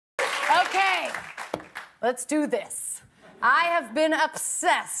Okay, let's do this. I have been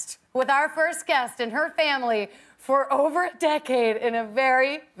obsessed with our first guest and her family for over a decade in a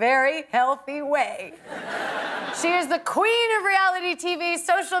very, very healthy way. She is the queen of reality TV,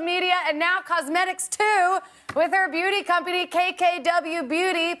 social media, and now cosmetics too, with her beauty company, KKW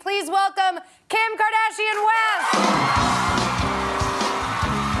Beauty. Please welcome Kim Kardashian West.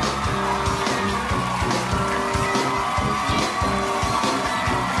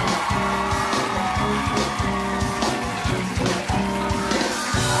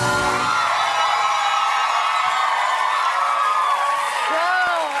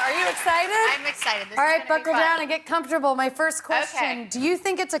 Excited? I'm excited. All right, buckle down and get comfortable. My first question, okay. Do you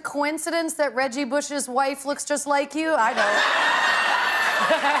think it's a coincidence that Reggie Bush's wife looks just like you? I don't.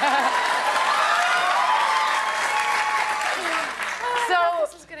 So,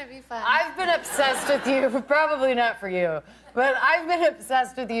 this is gonna be fun. I've been obsessed with you, probably not for you, but I've been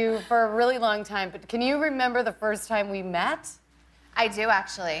obsessed with you for a really long time. But can you remember the first time we met? I do,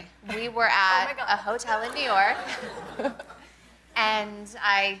 actually. We were at a hotel in New York. And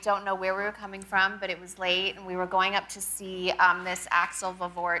I don't know where we were coming from, but it was late, and we were going up to see this Axel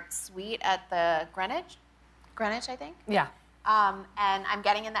Vavort suite at the Greenwich, I think? Yeah. And I'm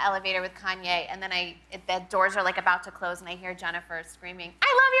getting in the elevator with Kanye, and then the doors are like about to close, and I hear Jennifer screaming, "I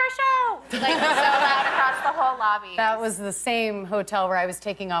love your show!" Like so loud across the whole lobby. That was the same hotel where I was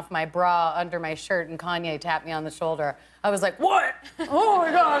taking off my bra under my shirt, and Kanye tapped me on the shoulder. I was like, "What? Oh my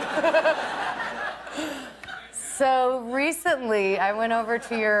God!" So recently, I went over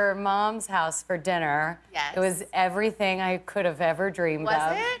to your mom's house for dinner. Yes. It was everything I could have ever dreamed of.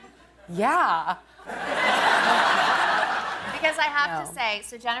 Was it? Yeah. Because I have to say,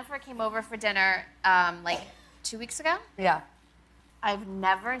 so Jennifer came over for dinner like 2 weeks ago. Yeah. I've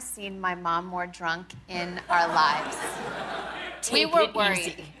never seen my mom more drunk in our lives. We were worried.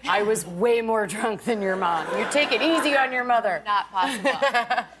 Easy. I was way more drunk than your mom. You take it easy on your mother. Not possible.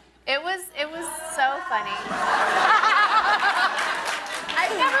 It was so funny.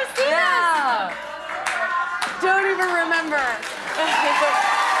 I've never seen this. Don't even remember.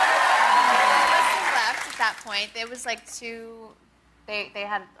 Left at that point. It was like they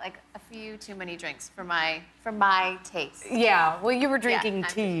had like a few too many drinks for my taste. Yeah, well, you were drinking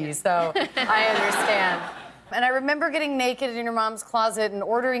tea, so I understand. And I remember getting naked in your mom's closet and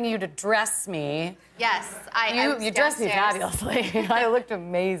ordering you to dress me. Yes, you dressed me fabulously. I looked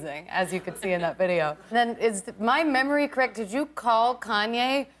amazing, as you could see in that video. Then, is my memory correct? Did you call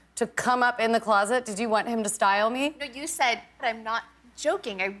Kanye to come up in the closet? Did you want him to style me? No, you said, but I'm not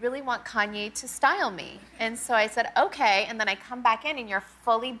joking. I really want Kanye to style me. And so I said, okay. And then I come back in and you're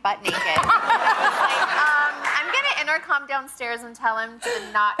fully butt naked. And I was like, I'm gonna intercom downstairs and tell him to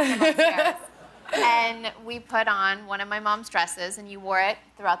not come upstairs. And we put on one of my mom's dresses, and you wore it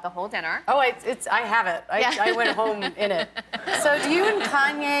throughout the whole dinner. Oh, I have it. I went home in it. So do you and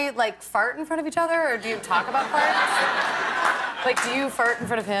Kanye, like, fart in front of each other, or do you talk about farts? Like, do you fart in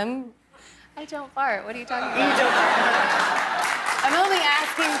front of him? I don't fart. What are you talking about? You don't fart. I'm only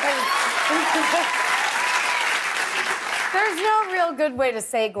asking because... There's no real good way to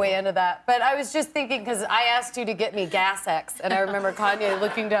segue into that, but I was just thinking, because I asked you to get me Gas X, and I remember Kanye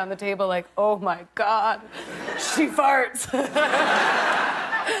looking down the table like, oh my God, she farts.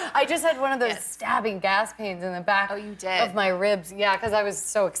 I just had one of those stabbing gas pains in the back of my ribs. Yeah, because I was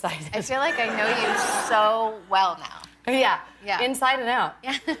so excited. I feel like I know you so well now. Yeah, inside and out.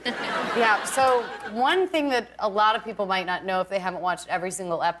 Yeah. Yeah, so one thing that a lot of people might not know if they haven't watched every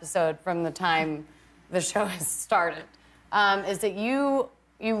single episode from the time the show has started, is that you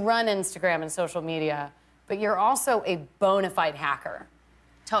run Instagram and social media, but you're also a bona fide hacker.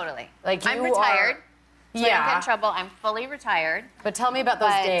 Totally. Like I'm retired. So I don't get in trouble. I'm fully retired. But tell me about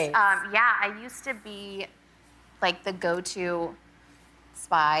those days. Yeah, I used to be like the go-to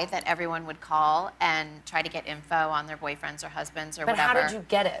spy that everyone would call and try to get info on their boyfriends or husbands or whatever. But how did you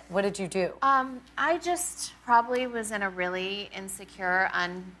get it? What did you do? I just probably was in a really insecure,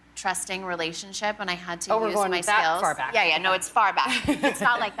 trusting relationship, and I had to use my skills. That far back. Yeah, no, it's far back. It's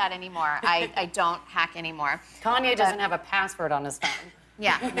not like that anymore. I don't hack anymore. Kanye doesn't have a password on his phone.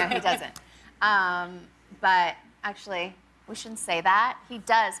 Yeah, no, he doesn't. But actually, we shouldn't say that. He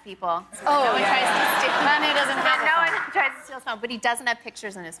does, people. So no one tries to steal. Kanye doesn't have a phone. No one tries to steal his phone, but he doesn't have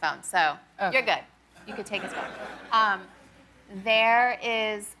pictures in his phone, so you're good. You could take his phone. There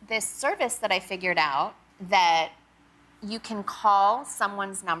is this service that I figured out that you can call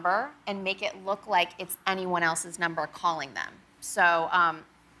someone's number and make it look like it's anyone else's number calling them. So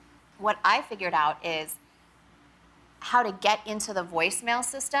what I figured out is how to get into the voicemail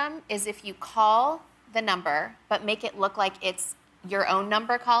system is if you call the number, but make it look like it's your own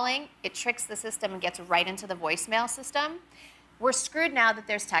number calling, it tricks the system and gets right into the voicemail system. We're screwed now that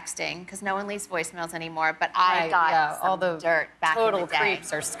there's texting because no one leaves voicemails anymore. But I got some all the dirt back in the day. Total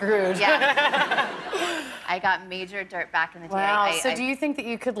creeps are screwed. Yeah. I got major dirt back in the day. Wow. So do you think that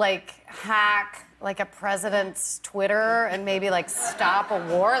you could like hack like a president's Twitter and maybe like stop a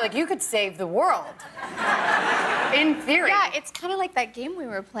war? Like you could save the world. In theory. Yeah, it's kind of like that game we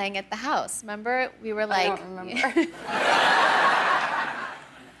were playing at the house. Remember? We were like. I don't remember.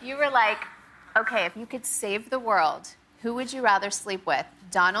 You were like, okay, if you could save the world, who would you rather sleep with,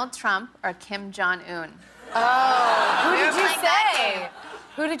 Donald Trump or Kim Jong-un? Oh, who did you say?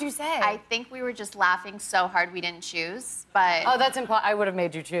 Who did you say? I think we were just laughing so hard we didn't choose, but... Oh, that's impossible. I would have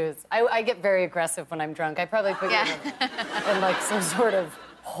made you choose. I get very aggressive when I'm drunk. I probably put you in like some sort of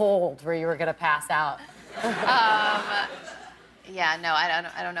hold where you were gonna pass out. Yeah, no,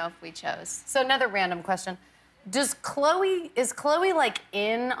 I don't know if we chose. So another random question. Is Chloe like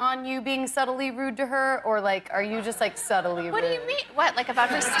in on you being subtly rude to her, or like are you just like subtly rude? What do you mean? What, like about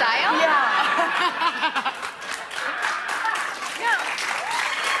her style? Yeah. No,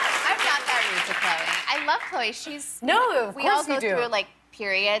 I'm not that rude to Chloe. I love Chloe. She's of we course all go you do. through like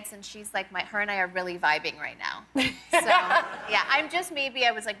periods, and she's like her and I are really vibing right now. So yeah, maybe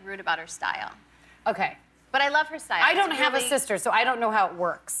I was like rude about her style. Okay. But I love her style. I don't have a sister, so I don't know how it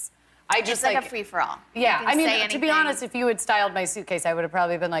works. I just it's like a free-for-all. Yeah, I mean, to be honest, if you had styled my suitcase, I would have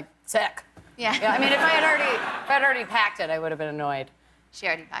probably been like, sick. Yeah. I mean, if I had already packed it, I would have been annoyed. She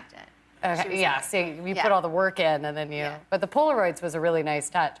already packed it. Okay, yeah, see, you put all the work in, and then you... Yeah. But the Polaroids was a really nice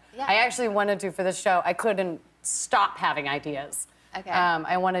touch. Yeah. I actually wanted to, for this show, I couldn't stop having ideas. Okay.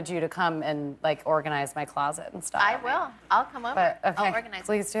 I wanted you to come and, like, organize my closet and stuff. I will. I'll come over. But, okay, I'll organize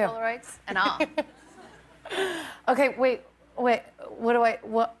please do. Polaroids and all. Okay, wait,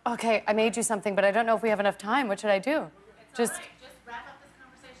 okay, I made you something, but I don't know if we have enough time. What should I do? Just wrap up this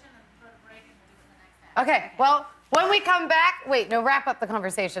conversation and put a break and we'll do it the next time. Okay, well, when we come back, wrap up the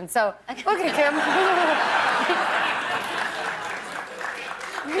conversation. So, okay, Kim.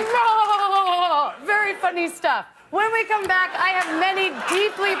 No, very funny stuff. When we come back, I have many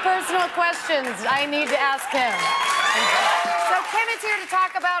deeply personal questions I need to ask Kim. So Kim is here to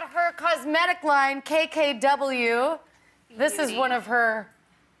talk about her cosmetic line, KKW. This is one of her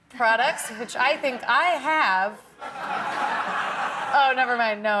products, which I think I have. Oh, never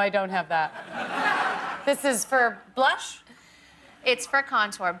mind. No, I don't have that. This is for blush? It's for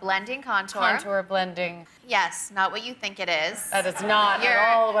contour, blending contour. Contour blending. Yes, not what you think it is. That is not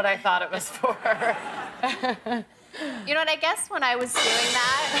at all what I thought it was for. You know what, I guess when I was doing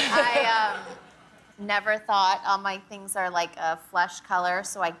that, I never thought all my things are like a flesh color,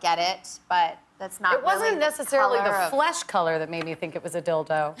 so I get it, but that's not It wasn't really necessarily the color flesh color that made me think it was a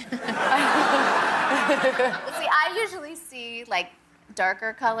dildo. See, I usually see like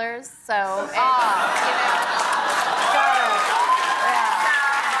darker colors, so you know.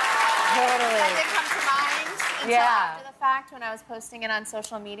 Totally. That didn't come to mind until Yeah. after the fact when I was posting it on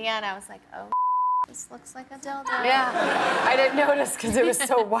social media, and I was like, oh, this looks like a dildo. Yeah, I didn't notice because it was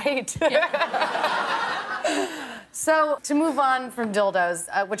so white. So to move on from dildos,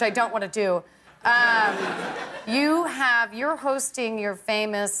 which I don't want to do, you're hosting your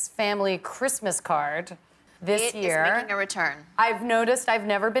famous family Christmas card this year. It is making a return. I've noticed I've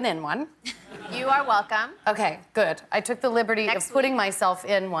never been in one. You are welcome. Okay, good. I took the liberty of putting myself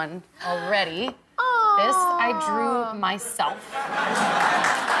in one already. Aww. This I drew myself.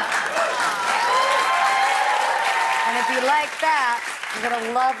 And if you like that, you're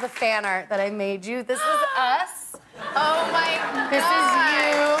gonna love the fan art that I made you. This is us. Oh my God. This is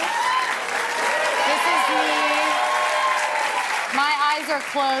you. This is me. My eyes are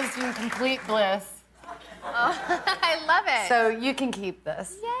closed in complete bliss. Oh, I love it. So you can keep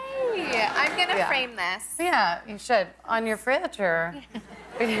this. Yay. I'm gonna frame this. Yeah, you should. On your fridge or...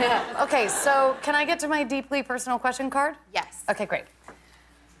 Yeah. Okay, so can I get to my deeply personal question card? Yes. Okay, great.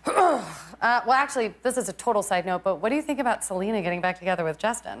 Well, actually, this is a total side note, but what do you think about Selena getting back together with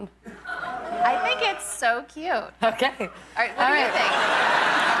Justin? I think it's so cute. Okay. All right, what do you think?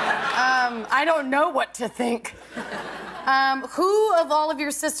 I don't know what to think. Who of all of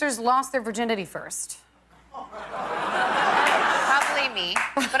your sisters lost their virginity first? Probably me.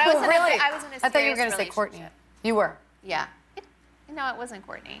 But I was in Really? I was in a serious I thought you were going to say Courtney. relationship. You were. Yeah. No, it wasn't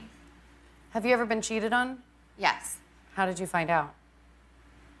Courtney. Have you ever been cheated on? Yes. How did you find out?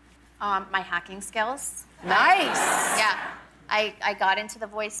 My hacking skills. Nice. Yeah. I got into the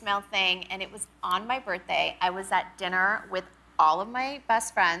voicemail thing, and it was on my birthday. I was at dinner with all of my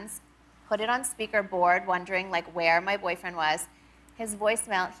best friends, put it on speaker board, wondering like where my boyfriend was, his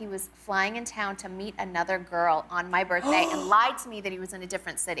voicemail, he was flying in town to meet another girl on my birthday and lied to me that he was in a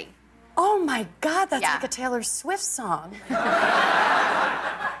different city. Oh my God, that's Yeah. like a Taylor Swift song.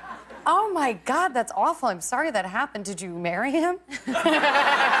 Oh my God, that's awful. I'm sorry that happened. Did you marry him?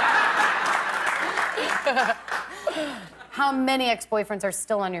 How many ex-boyfriends are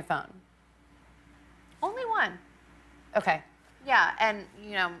still on your phone? Only one. Okay. Yeah, and,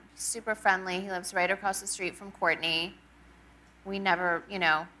 you know, super friendly. He lives right across the street from Courtney. We never, you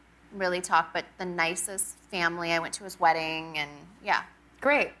know, really talk, but the nicest family. I went to his wedding, and yeah.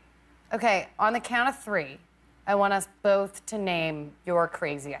 Great. Okay, on the count of 3, I want us both to name your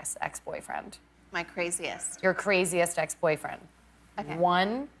craziest ex-boyfriend. My craziest. Your craziest ex-boyfriend. Okay.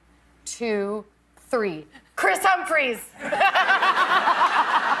 1, 2, 3. Chris Humphries!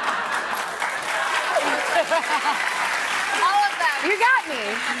 All of them. You got me.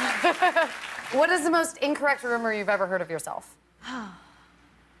 What is the most incorrect rumor you've ever heard of yourself?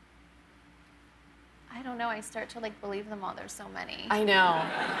 I don't know. I start to like believe them all. There's so many. I know.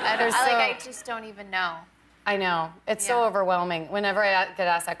 I just don't even know. I know. It's so Yeah. overwhelming. Whenever I get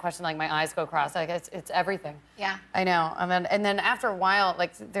asked that question, like my eyes go cross. Like it's everything. Yeah. I know. And then after a while,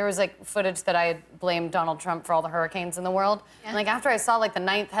 like there was like footage that I had blamed Donald Trump for all the hurricanes in the world. Yeah. And like after I saw like the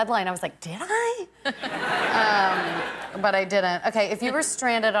 9th headline, I was like, did I? But I didn't. Okay, if you were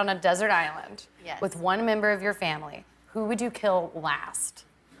stranded on a desert island Yes. with one member of your family, who would you kill last?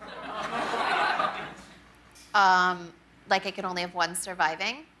 Like I could only have one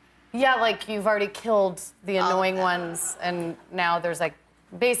surviving. Yeah, like you've already killed the annoying ones, and now there's like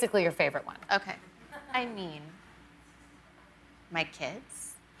basically your favorite one. Okay. I mean, my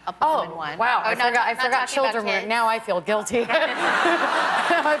kids. I'll put them in one. Wow, Oh, I forgot talking about children were, kids. now I feel guilty. Now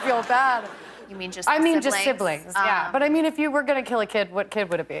I feel bad. You mean just I mean siblings? just siblings, yeah. But I mean, if you were gonna kill a kid, what kid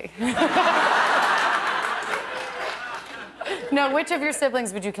would it be? No, which of your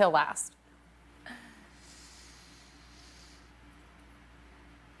siblings would you kill last?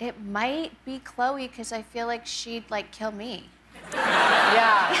 It might be Chloe because I feel like she'd like kill me.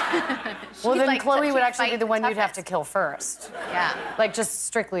 Yeah. Well, then like, Chloe she'd would actually be fight the the one you'd have to toughest. kill first. Yeah. Like just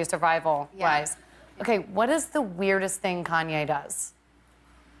strictly survival-wise. Yeah. Okay, what is the weirdest thing Kanye does?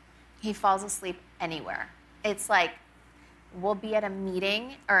 He falls asleep anywhere. It's like we'll be at a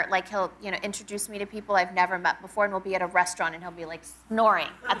meeting or like he'll, you know, introduce me to people I've never met before, and we'll be at a restaurant and he'll be like snoring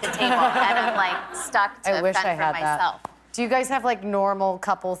at the table and I'm like stuck to I wish fend I for had myself. that. Do you guys have like normal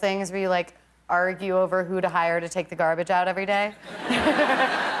couple things where you like argue over who to hire to take the garbage out every day?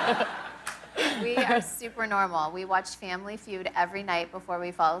 We are super normal. We watch Family Feud every night before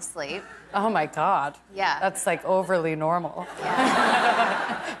we fall asleep. Oh my God. Yeah. That's like overly normal.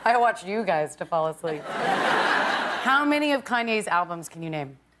 Yeah. I watch you guys to fall asleep. How many of Kanye's albums can you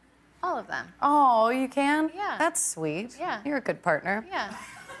name? All of them. Oh, you can? Yeah. That's sweet. Yeah. You're a good partner. Yeah.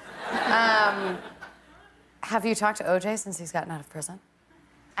 Have you talked to OJ since he's gotten out of prison?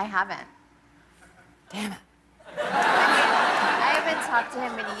 I haven't. Damn it. I haven't talked to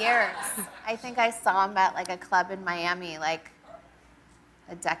him in years. I think I saw him at like a club in Miami like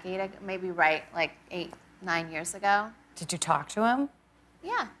a decade ago, maybe like 8, 9 years ago. Did you talk to him?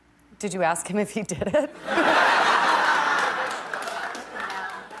 Yeah. Did you ask him if he did it?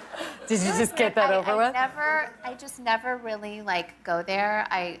 Did you just get that over with? I just never really like go there.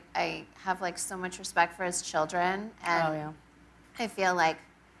 I have like so much respect for his children, and Oh, yeah. I feel like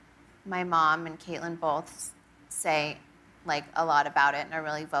my mom and Caitlin both say like a lot about it and are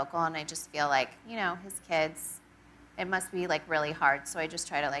really vocal, and I just feel like, you know, his kids, it must be like really hard, so I just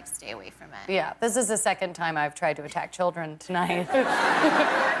try to like stay away from it. Yeah, this is the second time I've tried to attack children tonight.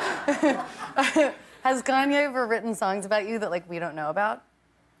 Has Kanye ever written songs about you that like we don't know about?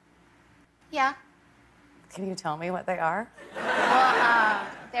 Yeah. Can you tell me what they are? Well,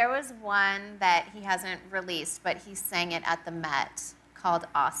 there was one that he hasn't released, but he sang it at the Met called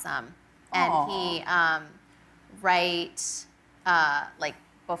Awesome. And he, like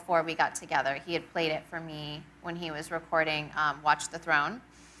before we got together, he had played it for me when he was recording Watch the Throne.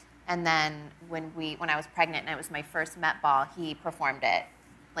 And then when I was pregnant and it was my first Met ball, he performed it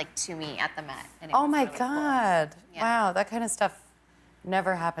like to me at the Met. And it Oh was my really God. Cool. Yeah. Wow, that kind of stuff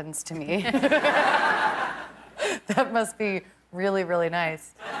never happens to me. That must be really, really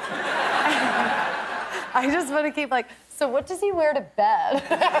nice. I just want to keep like, so what does he wear to bed?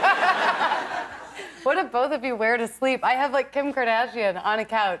 What do both of you wear to sleep? I have like Kim Kardashian on a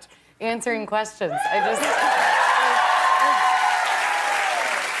couch answering questions. I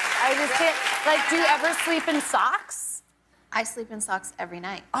just can't. Like, do you ever sleep in socks? I sleep in socks every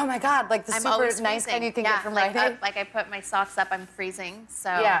night. Oh my God, like the I'm super always nice freezing. kind you can yeah, get from like, Rite Aid? like I put my socks up, I'm freezing, so.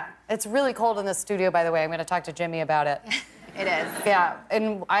 Yeah, it's really cold in the studio, by the way. I'm going to talk to Jimmy about it. It is. Yeah,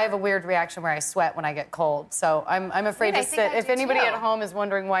 and I have a weird reaction where I sweat when I get cold, so I'm afraid Wait, to sit. If anybody at home is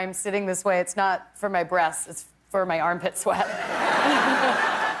wondering why I'm sitting this way, it's not for my breasts, it's for my armpit sweat.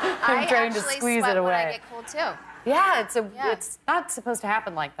 I'm trying to squeeze it away. When I get cold too. Yeah, it's not supposed to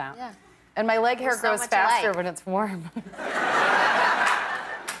happen like that. Yeah. And my leg hair so grows much faster alike. when it's warm.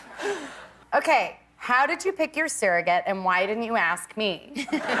 Okay, how did you pick your surrogate and why didn't you ask me?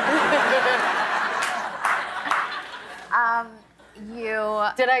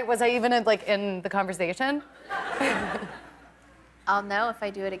 Was I even in the conversation? I'll know if I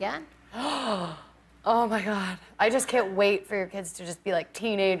do it again. Oh my God. I just can't wait for your kids to just be like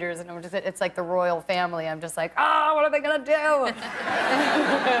teenagers and it's like the royal family. I'm just like, what are they gonna do?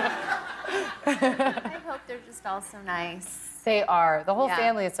 I hope they're just all so nice. They are. The whole Yeah.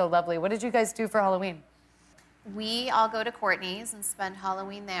 family is so lovely. What did you guys do for Halloween? We all go to Courtney's and spend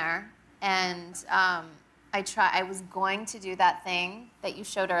Halloween there. And I was going to do that thing that you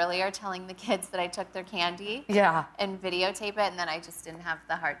showed earlier, telling the kids that I took their candy. Yeah. And videotape it, and then I just didn't have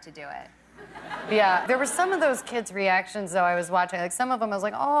the heart to do it. Yeah. There were some of those kids' reactions, though, I was watching. Like, some of them I was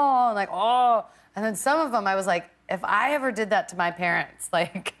like, oh, and like, oh. And then some of them I was like, if I ever did that to my parents,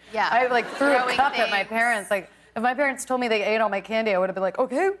 like, Yeah. I like threw a Throwing cup at my things. parents. Like, if my parents told me they ate all my candy, I would have been like,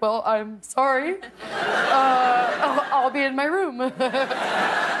 okay, well, I'm sorry. I'll be in my room. Yeah,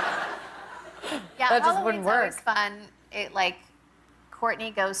 That just Halloween's wouldn't work. always fun.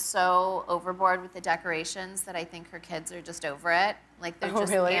 Courtney goes so overboard with the decorations that I think her kids are just over it. Like, they're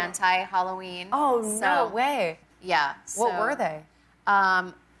just really? anti-Halloween. Oh, So, no way. Yeah. What so, were they?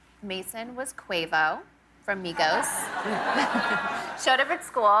 Mason was Quavo from Migos. Showed up at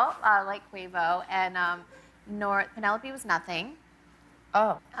school like Quavo. And Penelope was Nothing.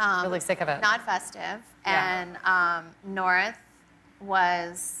 Oh, really sick of it. Not festive. Yeah. And North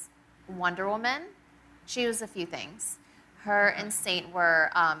was Wonder Woman. She was a few things. Her and Saint were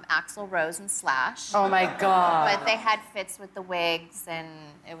Axl Rose and Slash. Oh my God. But they had fits with the wigs, and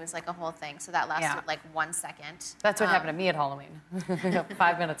it was like a whole thing. So that lasted like 1 second. That's what happened to me at Halloween.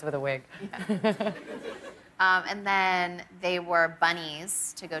 5 minutes with a wig. Yeah. And then they were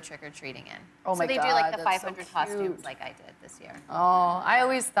bunnies to go trick-or-treating in. Oh my So they God, do like the that's so 500 costumes cute. like I did this year. Oh, I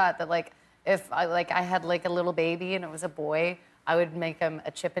always thought that like if I had like a little baby and it was a boy, I would make him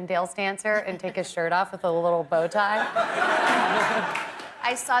a Chippendales dancer and take his shirt off with a little bow tie.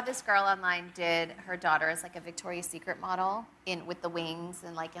 I saw this girl online did her daughter as like a Victoria's Secret model with the wings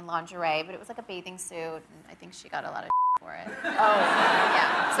and like in lingerie, but it was like a bathing suit, and I think she got a lot of for it. Oh.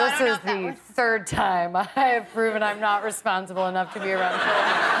 Yeah. So I This don't know is if that the was... third time I have proven I'm not responsible enough to be around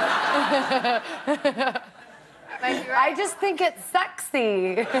children. Might be right. I just think it's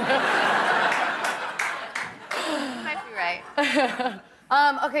sexy. Might be right.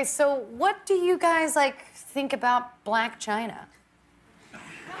 Okay, so what do you guys like think about Black China?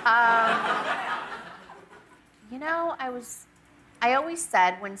 You know, I always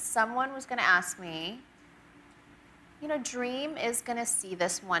said when someone was going to ask me, you know, Dream is going to see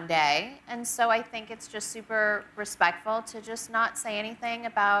this one day. And so I think it's just super respectful to just not say anything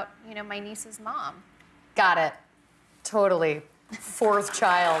about, you know, my niece's mom. Got it. Totally. Fourth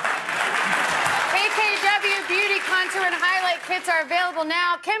child. AKW Beauty Contour and Highlight Kits are available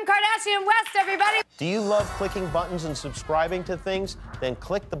now. Kim Kardashian West, everybody. Do you love clicking buttons and subscribing to things? Then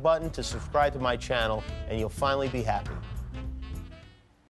click the button to subscribe to my channel, and you'll finally be happy.